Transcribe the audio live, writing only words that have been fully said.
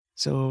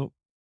So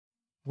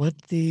what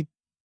the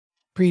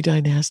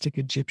pre-dynastic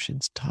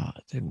Egyptians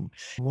taught and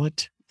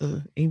what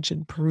the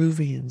ancient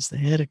Peruvians, the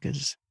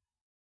Hedicas,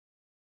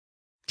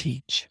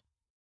 teach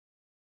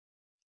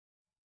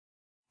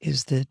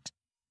is that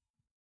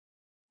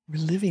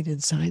we're living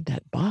inside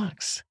that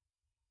box.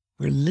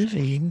 We're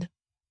living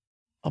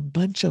a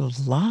bunch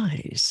of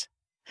lies.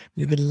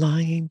 We've been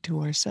lying to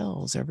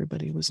ourselves.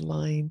 Everybody was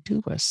lying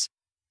to us.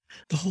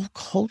 The whole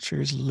culture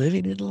is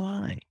living in a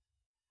lie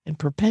and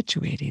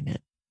perpetuating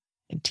it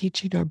and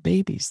teaching our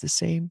babies the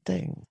same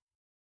thing.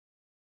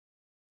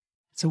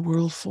 It's a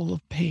world full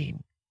of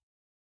pain.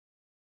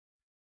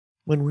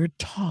 When we're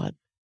taught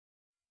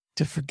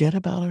to forget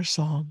about our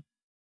song,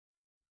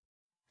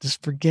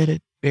 just forget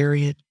it,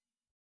 bury it,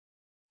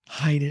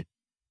 hide it,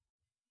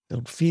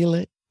 don't feel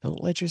it,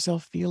 don't let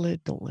yourself feel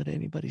it, don't let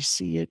anybody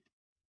see it,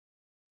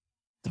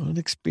 don't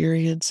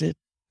experience it,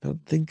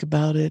 don't think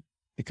about it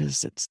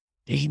because it's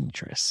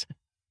dangerous.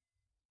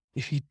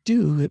 If you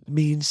do, it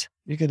means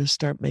you're going to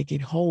start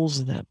making holes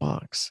in that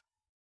box.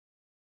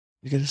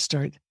 You're going to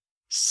start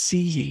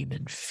seeing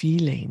and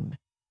feeling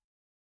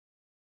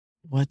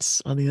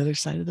what's on the other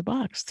side of the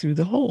box through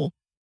the hole.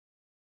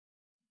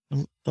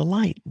 The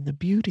light and the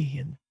beauty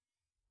and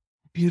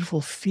the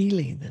beautiful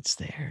feeling that's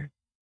there.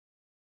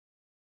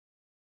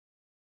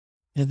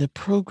 And the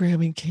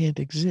programming can't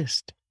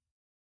exist.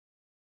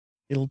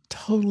 It'll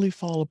totally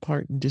fall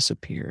apart and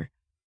disappear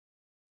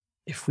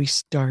if we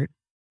start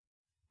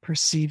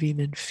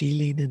perceiving and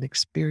feeling and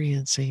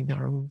experiencing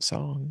our own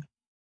song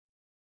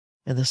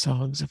and the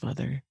songs of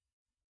others,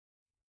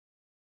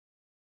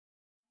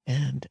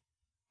 and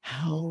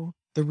how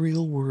the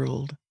real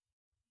world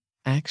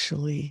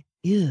actually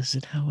is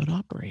and how it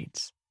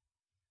operates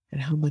and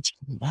how much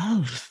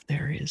love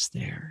there is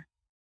there.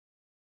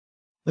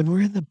 When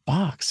we're in the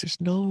box,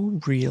 there's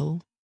no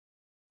real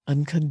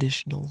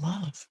unconditional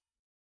love.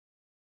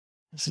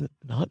 It's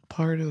not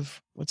part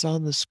of what's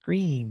on the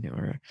screen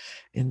or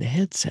in the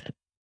headset.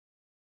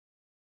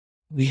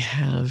 We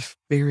have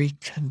very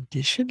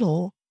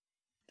conditional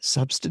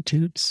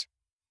substitutes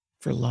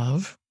for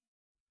love.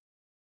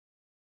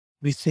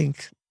 We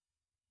think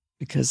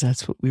because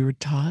that's what we were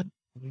taught,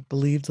 we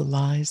believe the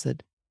lies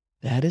that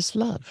that is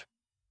love.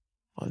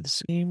 Or the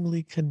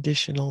extremely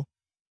conditional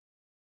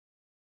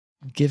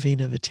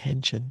giving of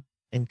attention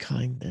and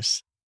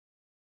kindness.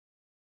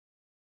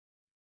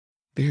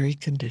 Very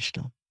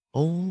conditional.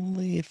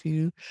 Only if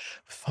you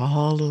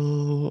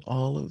follow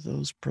all of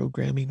those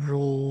programming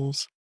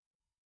rules.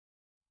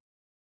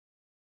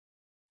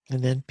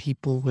 And then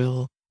people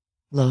will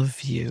love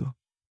you.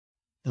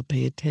 They'll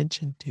pay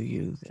attention to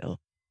you.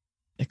 They'll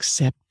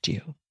accept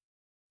you.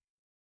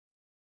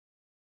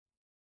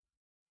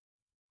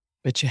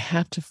 But you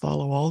have to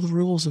follow all the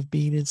rules of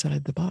being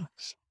inside the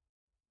box.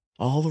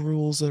 All the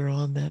rules that are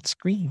on that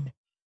screen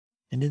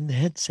and in the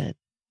headset.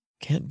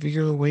 Can't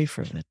veer away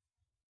from it.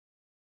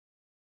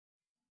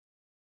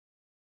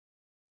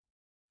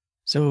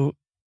 So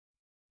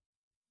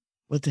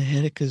what the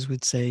Hedicas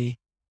would say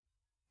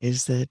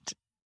is that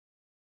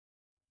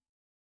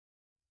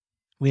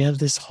we have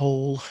this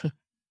hole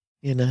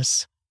in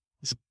us,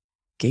 this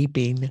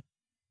gaping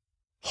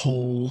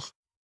hole,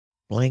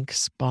 blank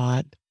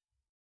spot,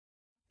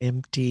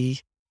 empty,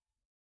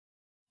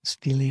 this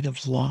feeling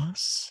of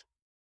loss.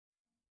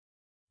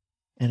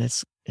 And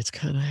it's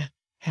kind of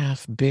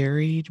half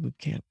buried. We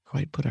can't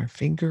quite put our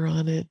finger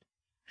on it,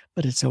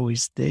 but it's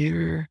always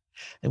there.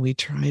 And we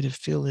try to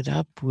fill it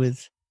up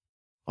with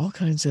all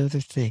kinds of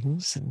other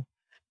things and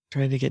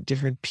try to get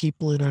different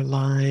people in our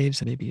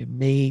lives, maybe a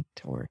mate,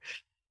 or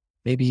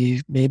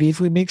maybe if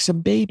we make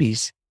some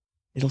babies,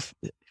 it'll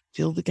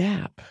fill the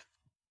gap.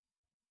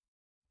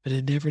 But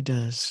it never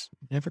does.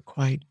 It never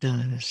quite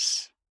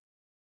does.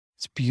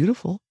 It's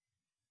beautiful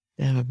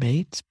to have a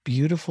mate. It's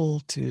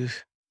beautiful to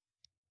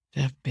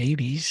have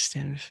babies, to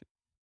have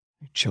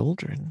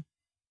children.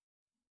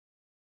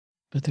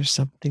 But there's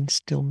something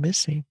still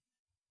missing.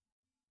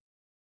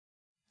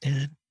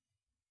 And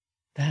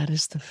that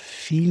is the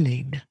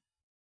feeling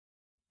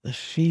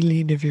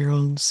of your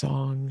own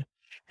song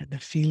and the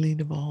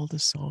feeling of all the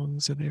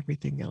songs of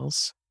everything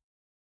else.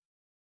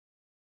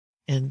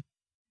 And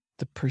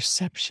the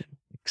perception,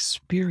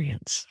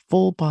 experience,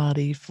 full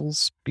body, full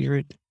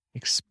spirit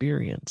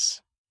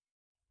experience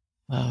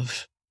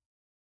of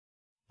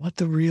what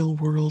the real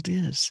world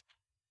is.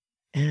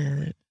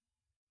 And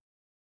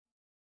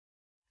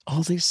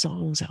all these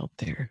songs out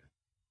there,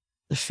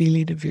 the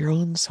feeling of your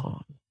own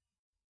song.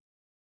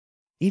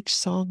 Each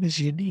song is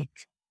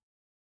unique.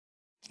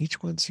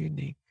 Each one's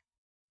unique.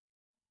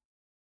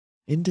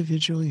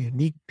 Individual,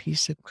 unique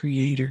piece of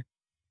creator.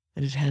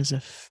 And it has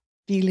a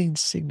feeling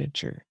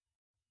signature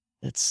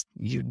that's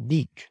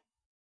unique.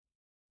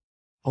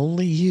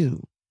 Only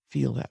you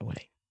feel that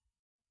way.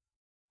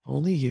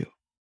 Only you.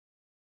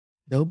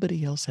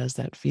 Nobody else has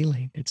that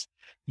feeling. It's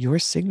your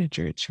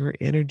signature. It's your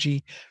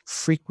energy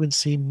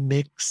frequency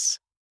mix.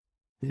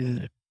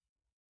 The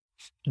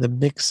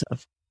mix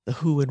of the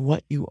who and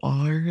what you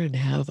are and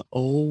have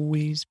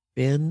always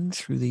been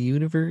through the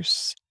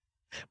universe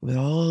with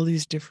all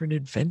these different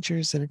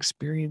adventures and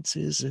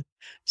experiences, and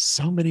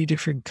so many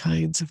different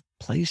kinds of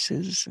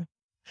places,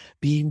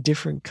 being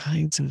different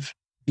kinds of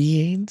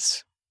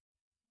beings.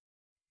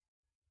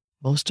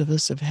 Most of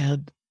us have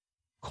had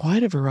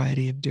quite a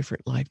variety of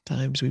different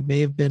lifetimes. We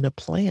may have been a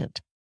plant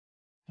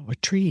or a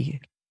tree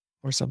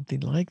or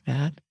something like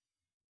that.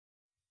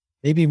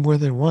 Maybe more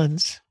than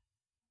once,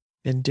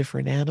 been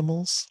different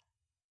animals,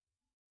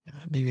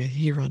 maybe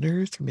here on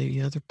Earth or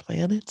maybe other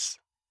planets.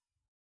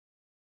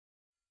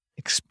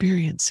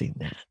 Experiencing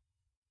that,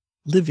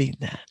 living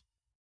that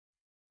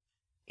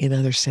in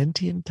other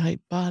sentient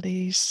type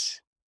bodies.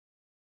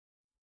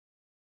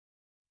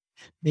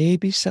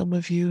 Maybe some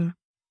of you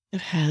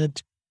have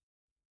had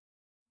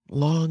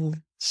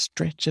long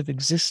stretch of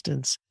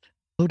existence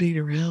floating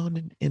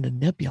around in a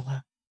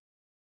nebula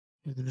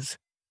with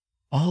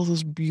all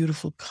those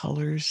beautiful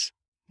colors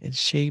and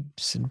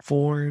shapes and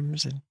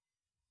forms and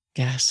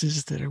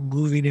gases that are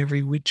moving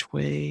every which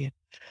way.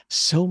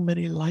 So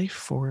many life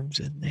forms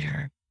in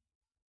there.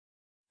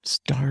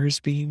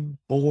 Stars being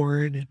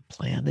born and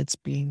planets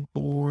being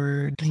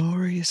born.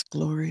 Glorious,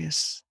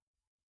 glorious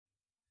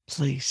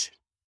place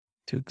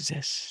to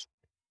exist.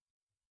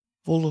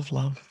 Full of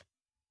love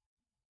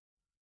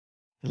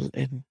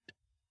and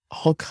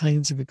all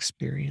kinds of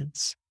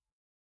experience.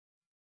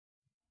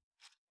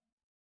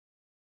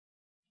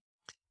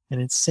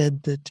 And it's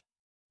said that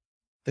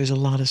there's a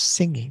lot of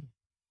singing.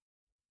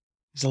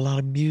 There's a lot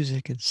of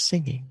music and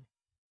singing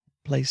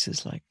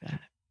places like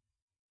that.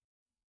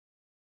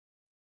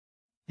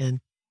 And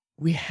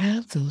we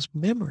have those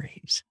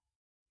memories.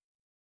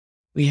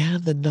 We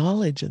have the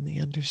knowledge and the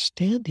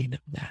understanding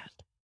of that.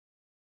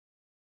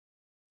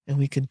 And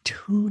we can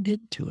tune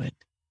into it.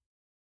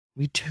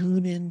 We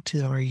tune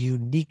into our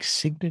unique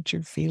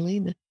signature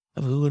feeling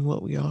of who and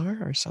what we are,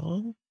 our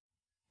song,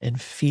 and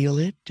feel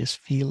it, just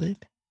feel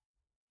it,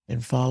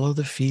 and follow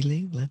the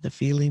feeling. Let the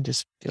feeling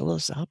just fill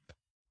us up.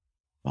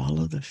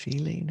 Follow the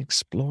feeling,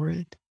 explore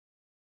it.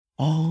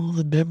 All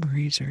the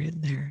memories are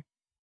in there.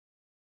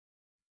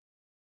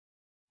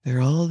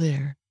 They're all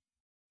there.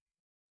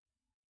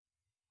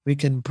 We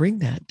can bring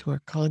that to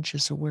our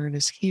conscious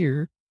awareness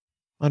here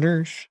on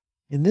Earth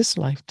in this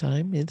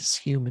lifetime, in this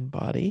human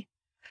body.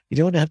 You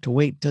don't have to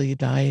wait till you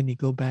die and you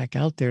go back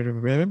out there to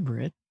remember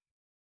it.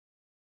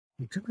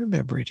 You can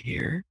remember it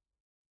here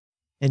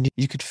and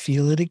you could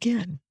feel it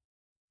again.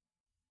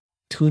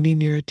 Tuning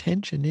your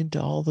attention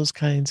into all those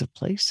kinds of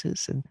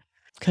places and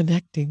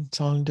connecting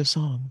song to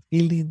song,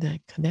 feeling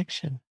that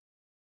connection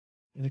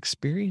and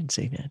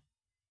experiencing it.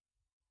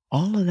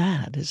 All of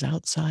that is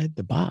outside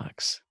the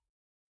box.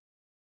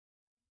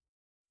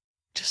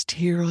 Just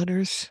here on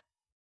Earth,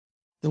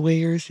 the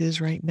way Earth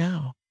is right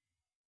now.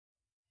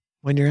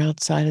 When you're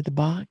outside of the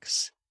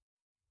box,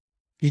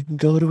 you can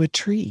go to a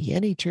tree,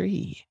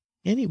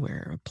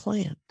 anywhere, a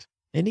plant,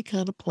 any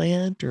kind of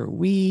plant or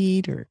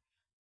weed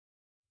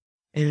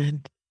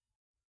and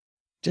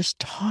just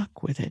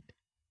talk with it.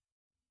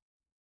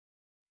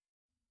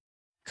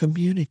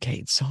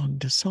 Communicate song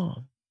to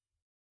song.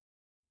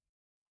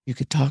 You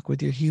could talk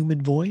with your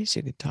human voice.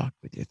 You could talk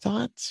with your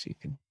thoughts. You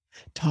can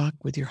talk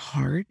with your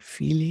heart,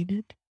 feeling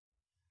it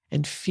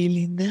and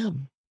feeling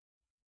them.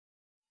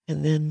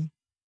 And then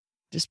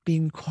just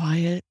being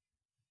quiet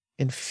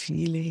and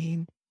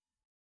feeling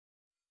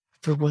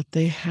for what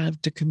they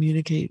have to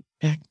communicate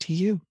back to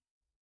you.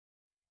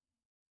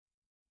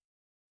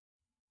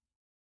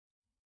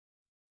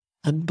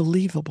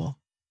 Unbelievable,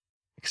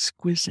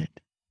 exquisite.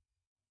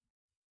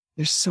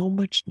 There's so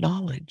much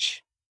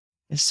knowledge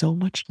and so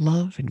much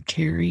love and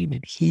caring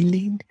and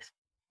healing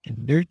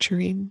and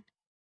nurturing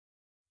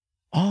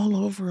all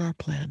over our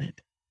planet.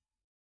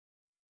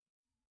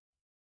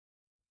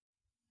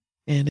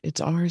 And it's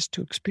ours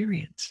to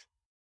experience.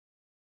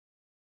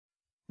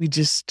 We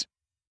just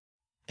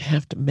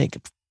have to make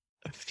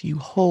a few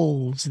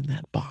holes in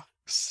that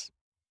box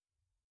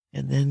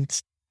and then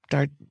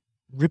start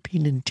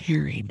ripping and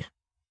tearing.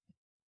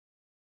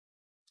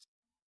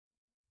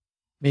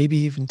 Maybe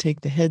even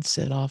take the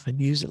headset off and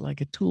use it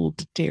like a tool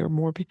to tear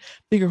more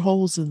bigger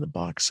holes in the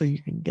box so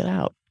you can get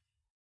out.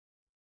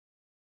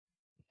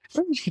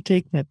 Or you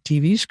take that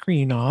TV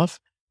screen off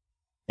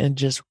and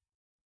just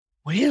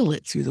whale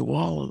it through the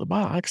wall of the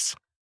box.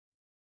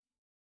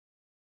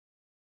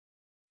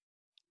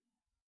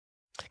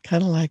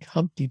 Kind of like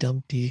Humpty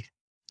Dumpty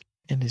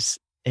and his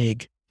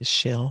egg, his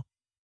shell.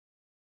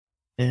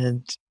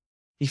 And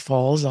he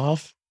falls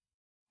off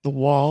the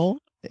wall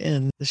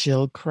and the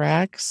shell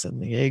cracks and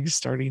the egg's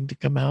starting to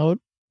come out.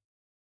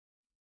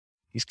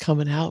 He's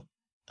coming out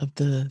of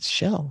the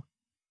shell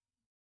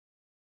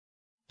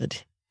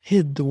that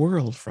hid the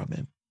world from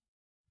him.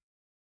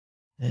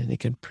 And he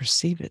can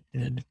perceive it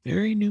in a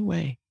very new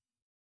way.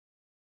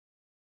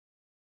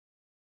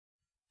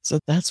 So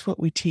that's what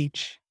we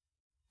teach.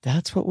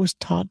 That's what was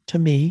taught to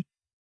me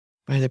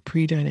by the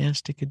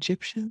pre-dynastic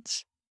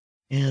Egyptians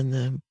and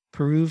the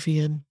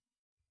Peruvian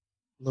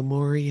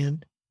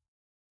Lemurian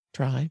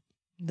tribe,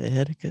 the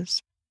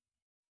Edicas.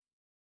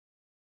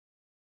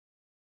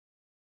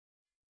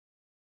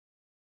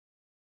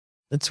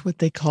 That's what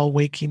they call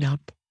waking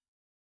up.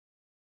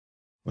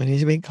 When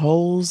you make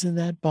holes in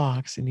that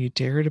box and you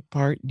tear it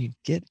apart and you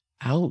get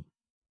out,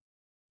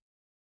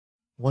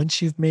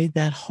 once you've made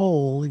that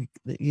hole,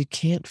 you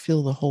can't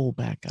fill the hole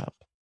back up.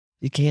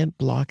 You can't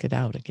block it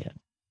out again.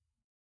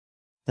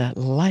 That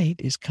light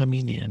is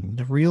coming in,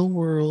 the real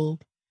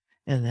world,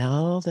 and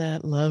all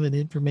that love and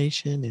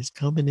information is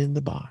coming in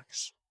the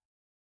box.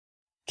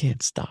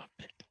 Can't stop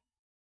it.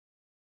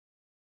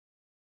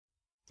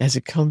 As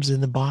it comes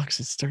in the box,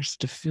 it starts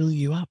to fill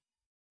you up.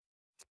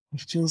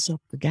 It fills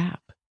up the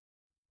gap.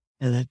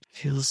 And that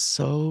feels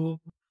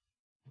so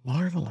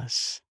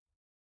marvelous.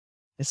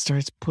 It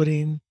starts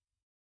putting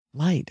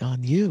light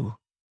on you,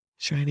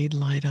 shining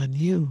light on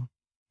you.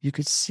 You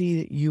could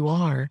see that you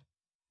are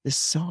this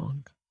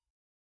song.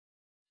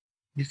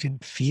 You can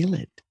feel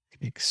it, you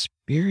can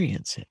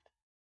experience it.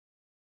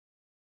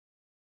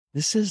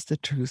 This is the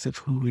truth of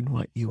who and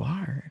what you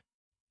are.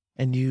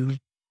 And you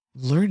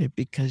learn it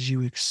because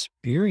you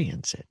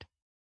experience it.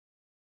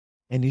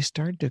 And you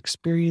start to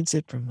experience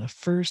it from the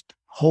first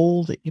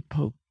hole that you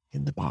poke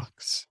in the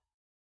box.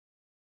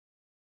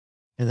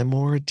 And the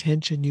more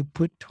attention you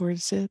put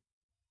towards it,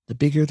 the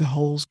bigger the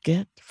holes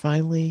get.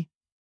 Finally,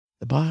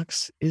 the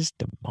box is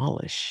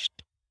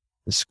demolished.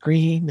 The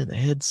screen and the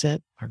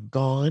headset are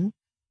gone.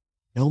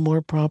 No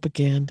more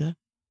propaganda.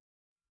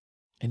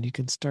 And you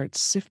can start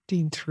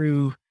sifting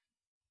through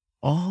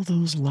all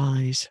those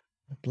lies,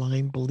 the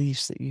blind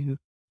beliefs that you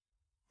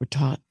were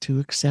taught to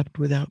accept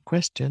without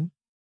question,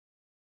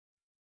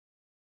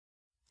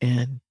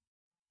 and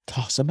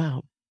toss them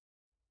out.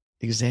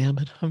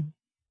 Examine them,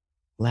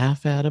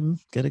 laugh at them,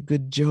 get a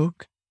good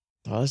joke,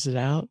 toss it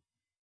out,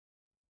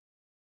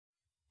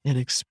 and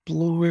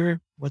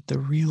explore what the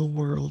real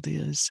world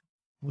is,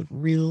 what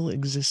real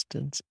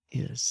existence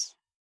is.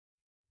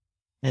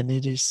 And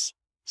it is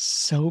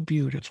so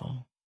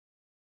beautiful,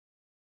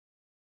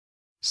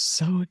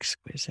 so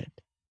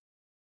exquisite,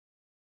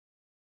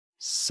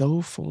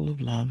 so full of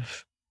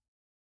love.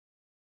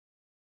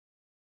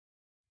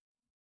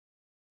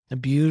 A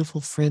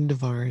beautiful friend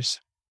of ours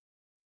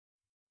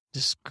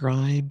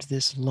described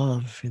this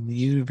love in the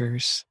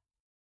universe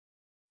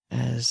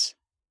as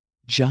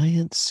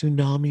giant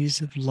tsunamis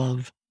of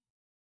love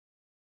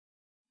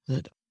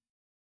that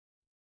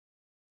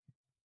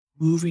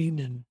moving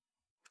and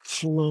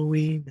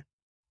flowing.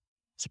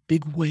 It's a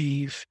big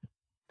wave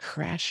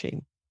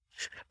crashing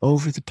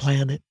over the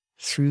planet,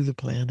 through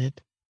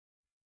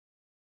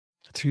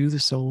the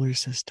solar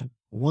system,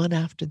 one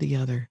after the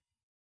other.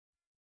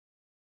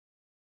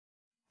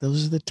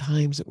 Those are the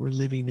times that we're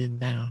living in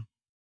now.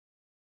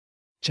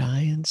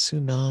 Giant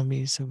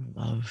tsunamis of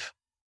love.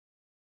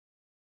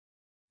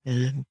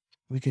 And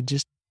we could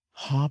just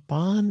hop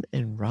on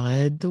and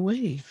ride the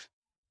wave.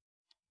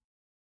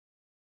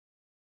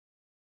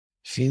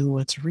 Feel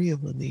what's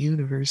real in the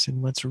universe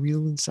and what's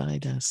real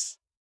inside us.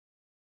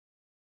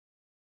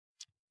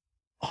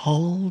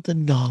 All the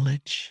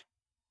knowledge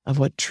of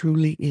what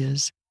truly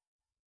is,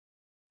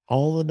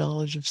 all the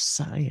knowledge of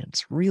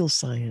science, real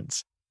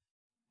science,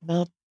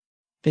 not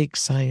fake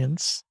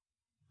science,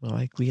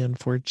 like we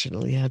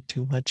unfortunately have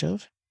too much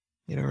of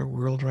in our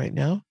world right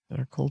now, in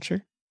our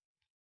culture,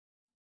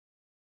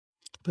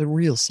 but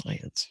real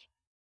science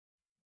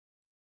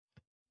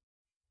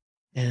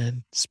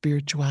and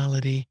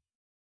spirituality,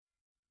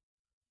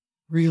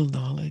 real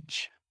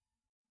knowledge.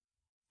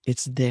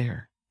 It's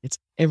there. It's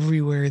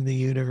everywhere in the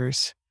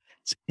universe.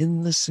 It's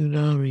in the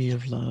tsunami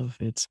of love.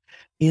 It's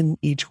in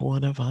each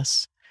one of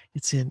us.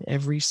 It's in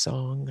every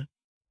song.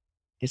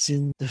 It's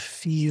in the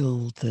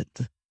feel that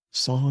the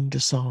song to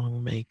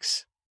song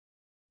makes.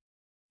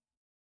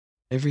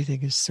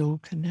 Everything is so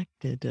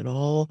connected, and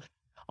all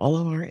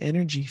of our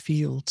energy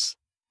fields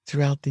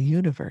throughout the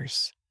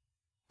universe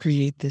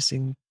create this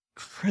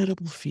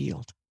incredible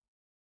field.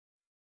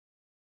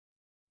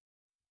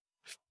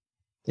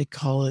 They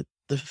call it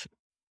the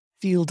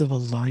field of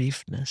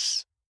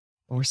aliveness,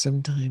 or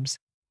sometimes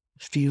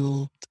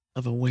field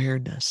of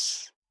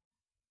awareness.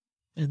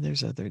 And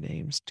there's other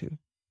names too.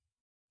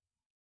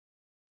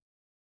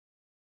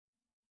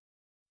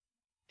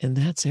 And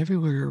that's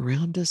everywhere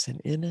around us and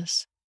in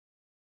us.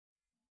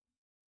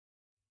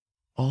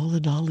 All the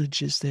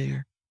knowledge is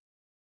there.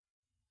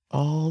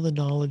 All the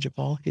knowledge of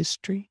all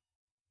history,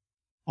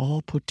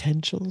 all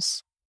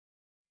potentials,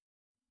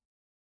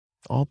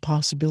 all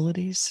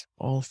possibilities,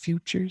 all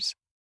futures,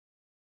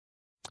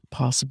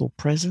 possible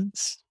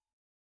presents.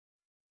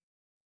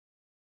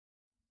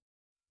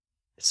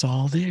 It's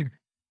all there.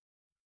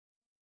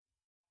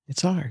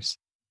 It's ours.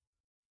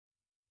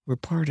 We're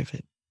part of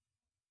it.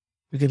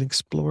 We can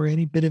explore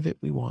any bit of it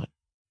we want,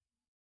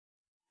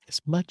 as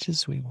much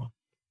as we want,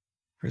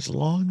 for as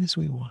long as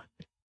we want.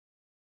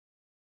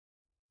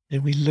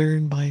 And we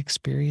learn by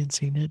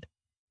experiencing it.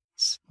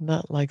 It's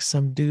not like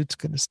some dude's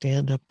going to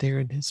stand up there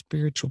in his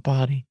spiritual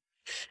body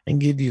and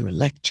give you a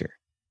lecture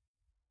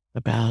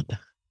about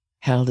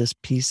how this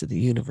piece of the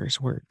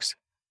universe works.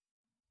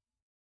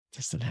 It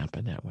doesn't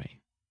happen that way.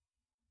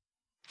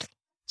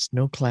 It's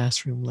no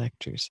classroom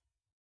lectures.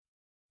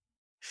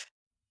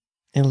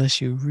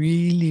 Unless you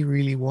really,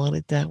 really want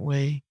it that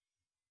way,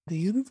 the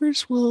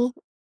universe will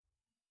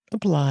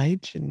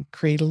oblige and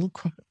create a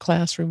little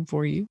classroom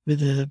for you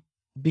with a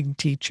big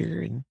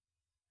teacher and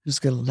who's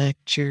going to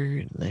lecture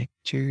and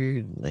lecture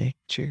and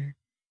lecture.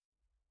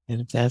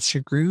 And if that's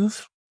your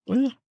groove,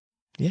 well,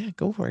 yeah,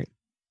 go for it.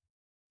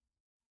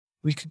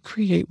 We can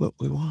create what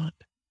we want.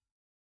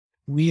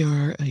 We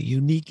are a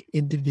unique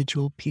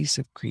individual piece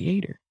of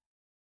creator.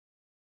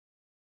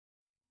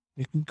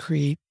 We can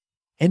create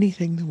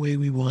anything the way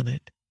we want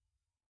it.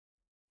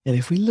 And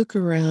if we look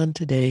around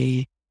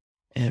today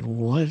at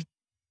what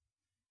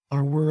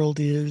our world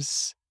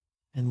is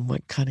and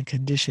what kind of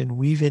condition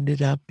we've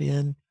ended up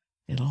in,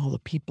 and all the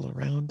people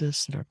around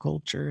us and our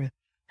culture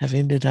have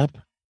ended up,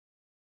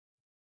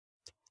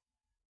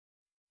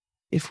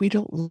 if we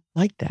don't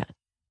like that,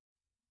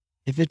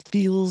 if it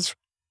feels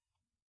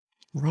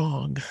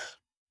wrong,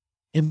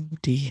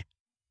 empty,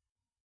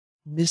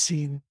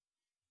 missing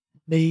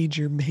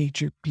major,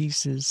 major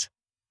pieces,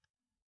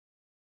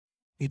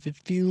 if it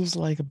feels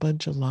like a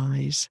bunch of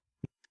lies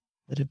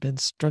that have been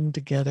strung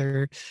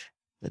together,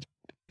 that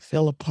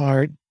fell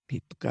apart,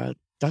 people got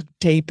duct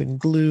tape and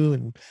glue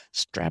and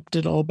strapped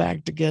it all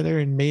back together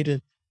and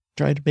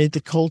tried to make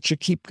the culture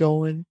keep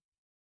going.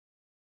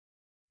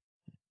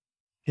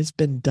 It's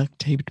been duct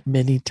taped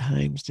many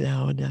times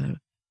now, and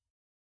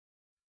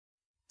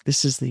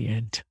this is the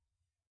end.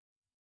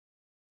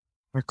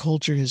 Our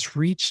culture has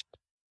reached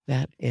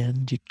that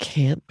end. You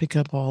can't pick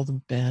up all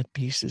the bad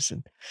pieces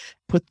and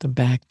put them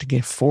back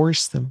together,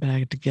 force them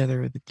back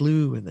together with the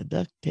glue and the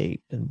duct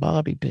tape and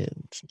bobby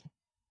pins.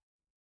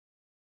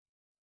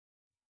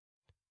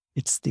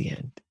 It's the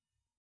end.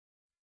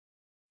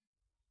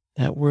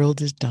 That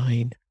world is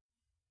dying.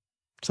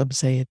 Some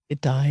say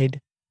it died.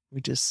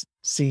 We're just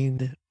seeing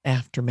the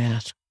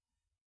aftermath,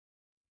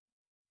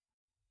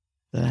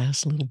 the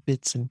last little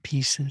bits and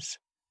pieces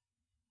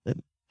that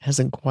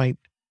hasn't quite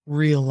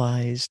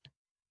realized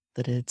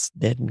that it's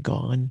dead and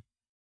gone.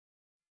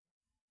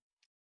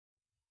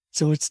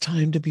 So it's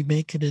time to be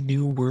making a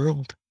new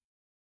world,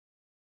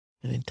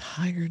 an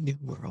entire new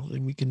world,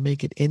 and we can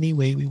make it any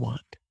way we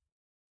want.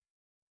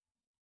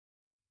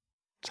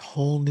 It's a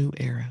whole new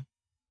era.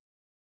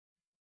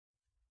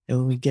 And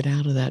when we get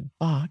out of that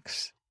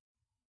box,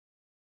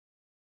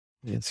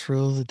 we can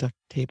throw the duct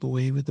tape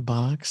away with the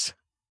box,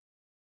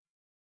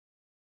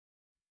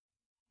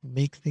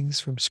 make things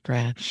from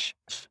scratch,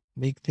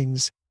 make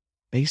things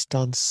based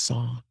on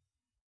song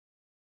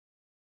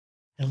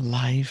and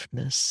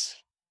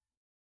aliveness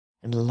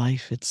and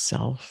life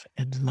itself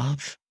and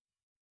love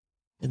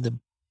and the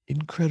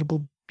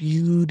incredible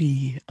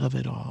beauty of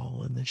it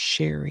all and the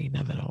sharing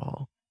of it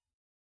all.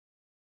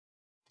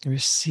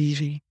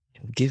 Receiving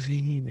and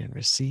giving and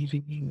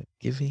receiving and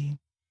giving,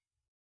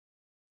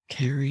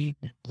 caring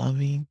and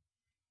loving,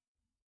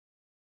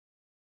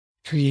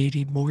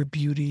 creating more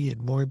beauty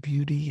and more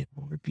beauty and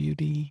more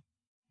beauty,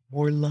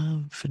 more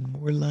love and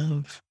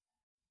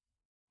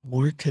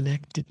more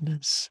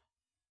connectedness,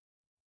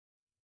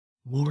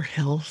 more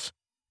health,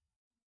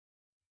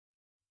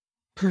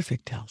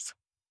 perfect health,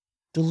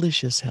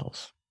 delicious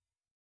health.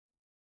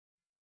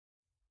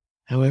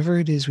 However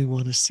it is we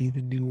want to see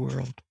the new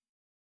world,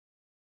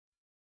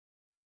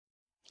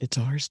 it's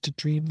ours to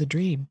dream the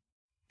dream,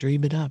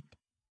 dream it up,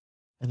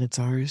 and it's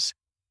ours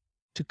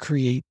to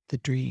create the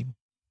dream.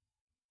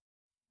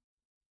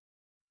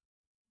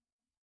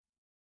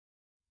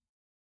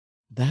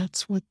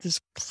 That's what this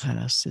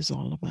class is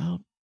all about.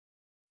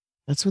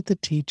 That's what the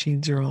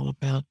teachings are all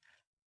about.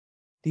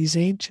 These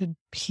ancient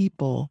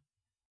people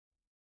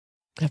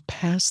have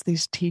passed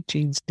these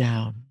teachings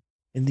down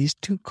in these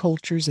two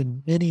cultures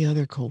and many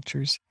other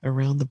cultures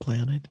around the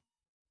planet.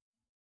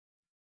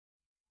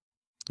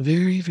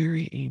 Very,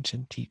 very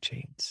ancient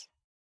teachings.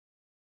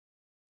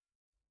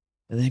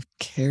 And they've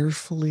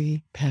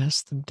carefully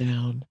passed them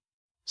down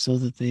so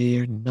that they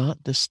are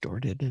not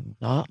distorted and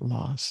not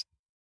lost,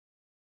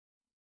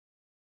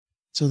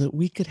 so that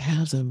we could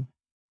have them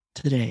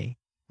today,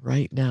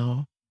 right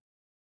now,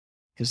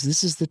 because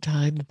this is the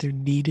time that they're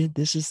needed.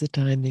 This is the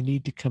time they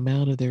need to come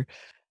out of their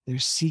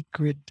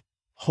secret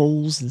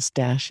holes and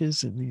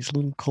stashes in these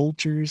little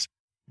cultures,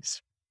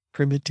 these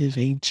primitive,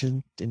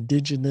 ancient,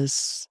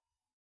 indigenous,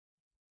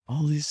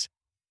 all these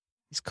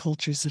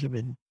cultures that have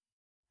been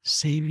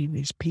saving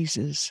these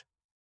pieces,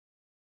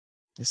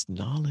 this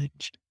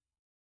knowledge.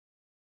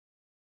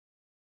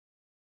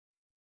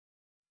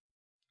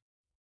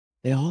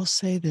 They all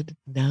say that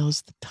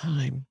now's the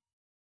time.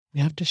 We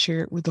have to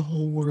share it with the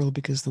whole world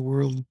because the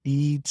world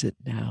needs it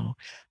now.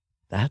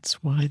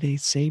 That's why they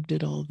saved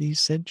it all these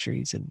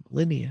centuries and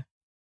millennia.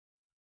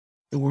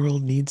 The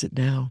world needs it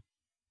now.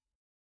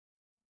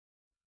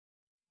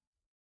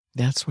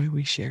 That's why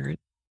we share it.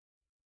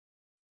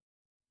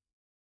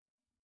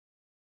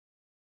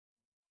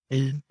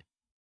 And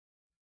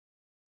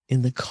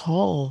in the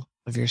call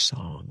of your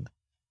song,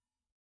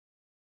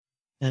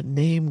 that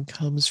name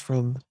comes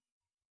from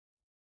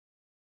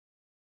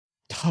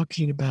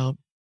talking about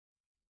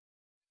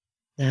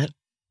that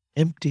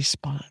empty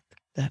spot,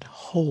 that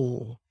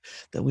hole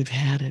that we've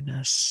had in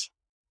us,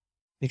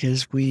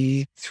 because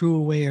we threw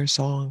away our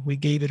song. We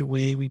gave it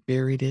away. We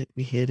buried it.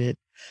 We hid it,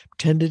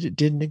 pretended it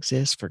didn't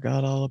exist,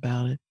 forgot all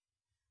about it,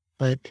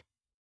 but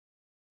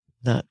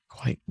not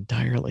quite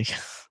entirely.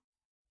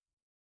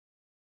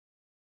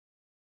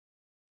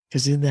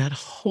 Because in that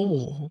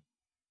hole,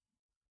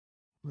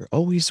 we're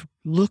always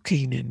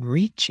looking and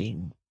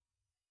reaching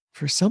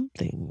for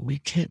something. We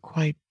can't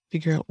quite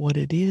figure out what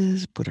it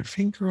is, put our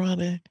finger on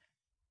it,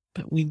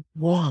 but we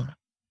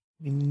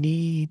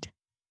need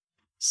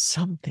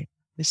something,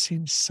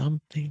 missing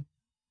something.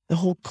 The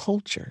whole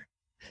culture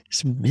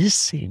is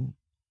missing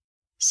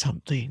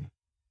something.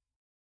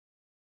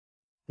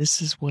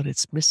 This is what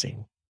it's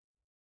missing.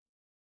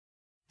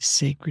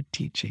 Sacred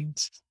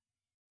teachings.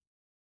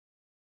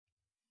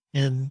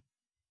 And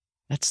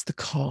that's the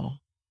call.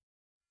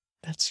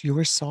 That's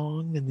your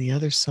song and the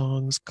other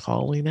songs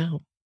calling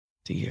out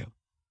to you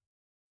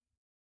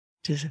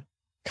to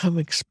come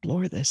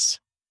explore this.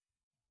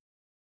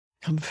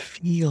 Come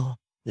feel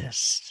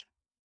this.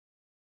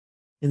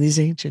 In these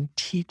ancient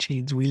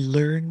teachings, we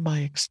learn by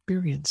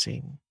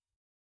experiencing,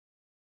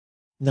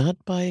 not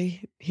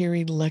by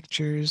hearing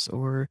lectures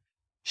or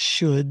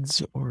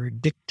shoulds or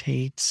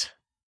dictates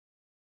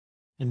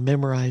and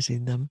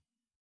memorizing them,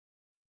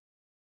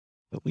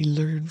 but we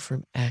learn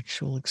from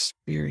actual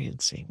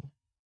experiencing.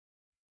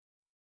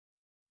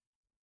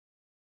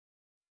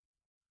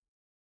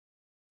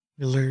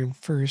 We learn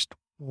first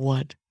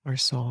what our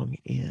song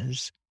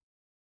is.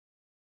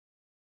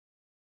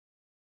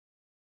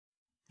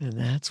 And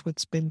that's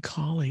what's been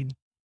calling.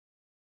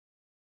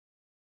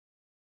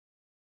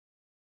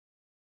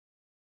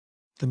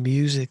 The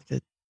music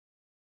that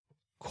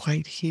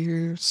quite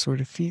hear, sort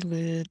of feel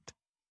it,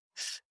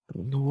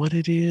 don't know what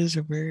it is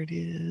or where it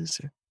is.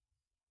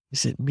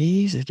 Is it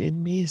me? Is it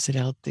in me? Is it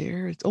out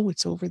there?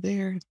 It's over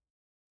there. It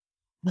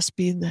must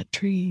be in that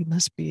tree. It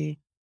must be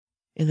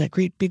in that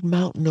great big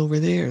mountain over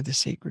there, the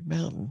sacred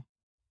mountain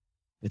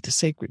with the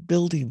sacred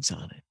buildings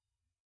on it.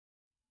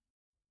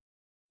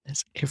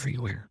 It's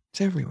everywhere.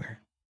 It's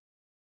everywhere.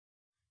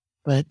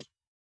 But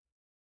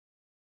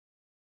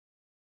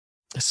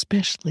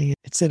especially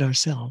it's in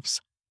ourselves.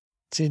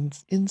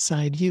 It's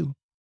inside you.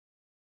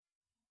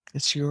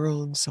 It's your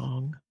own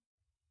song.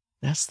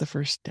 That's the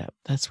first step.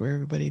 That's where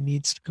everybody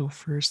needs to go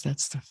first.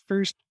 That's the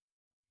first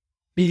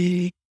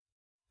big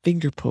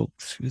finger poke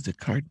through the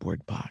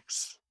cardboard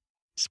box.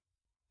 Just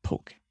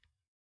poke.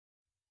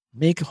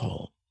 Make a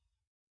hole.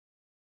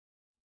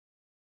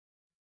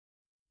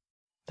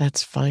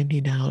 That's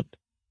finding out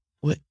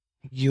what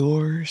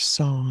your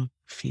song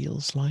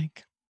feels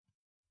like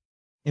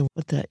and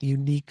what that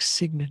unique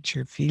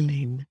signature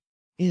feeling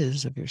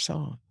is of your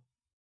song.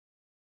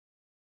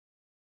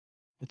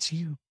 It's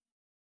you.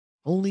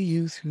 Only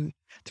you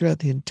throughout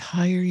the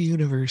entire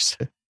universe.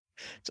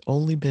 It's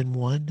only been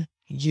one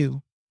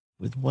you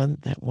with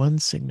that one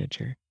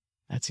signature.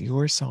 That's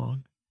your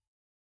song.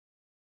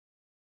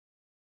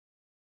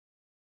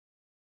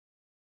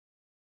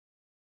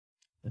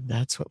 And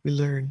that's what we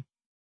learn.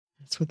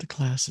 That's what the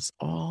class is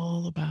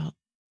all about.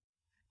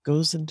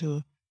 Goes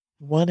into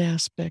one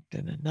aspect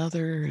and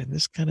another, and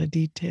this kind of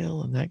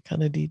detail and that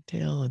kind of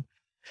detail. And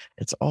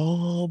it's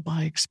all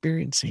by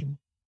experiencing.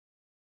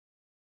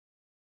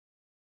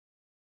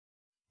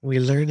 We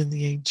learn in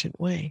the ancient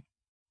way,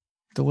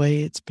 the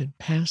way it's been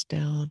passed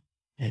down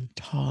and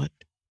taught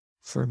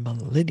for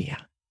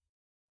millennia.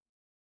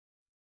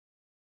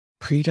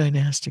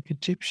 Pre-dynastic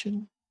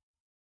Egyptian,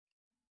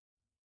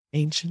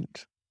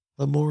 ancient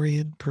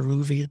Lemurian,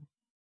 Peruvian,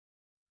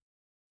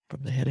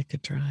 from the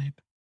Hedeka tribe.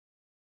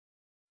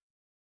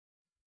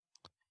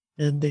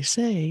 And they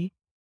say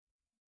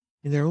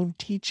in their own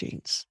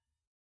teachings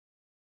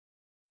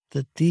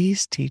that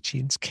these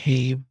teachings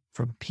came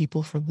from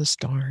people from the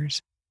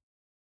stars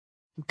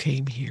who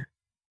came here,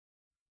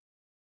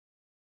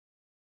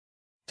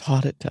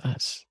 taught it to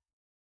us,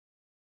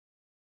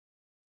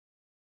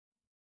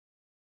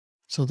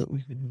 so that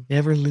we would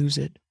never lose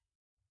it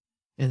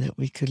and that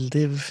we could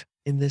live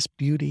in this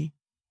beauty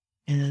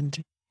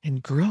and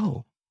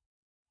grow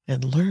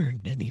and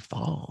learn and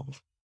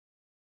evolve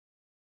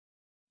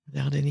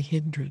without any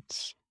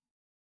hindrance.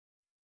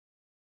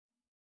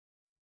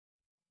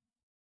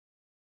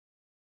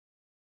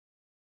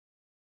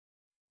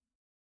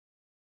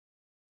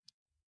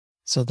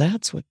 So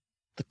that's what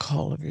the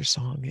call of your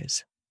song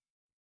is.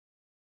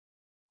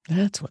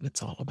 That's what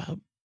it's all about.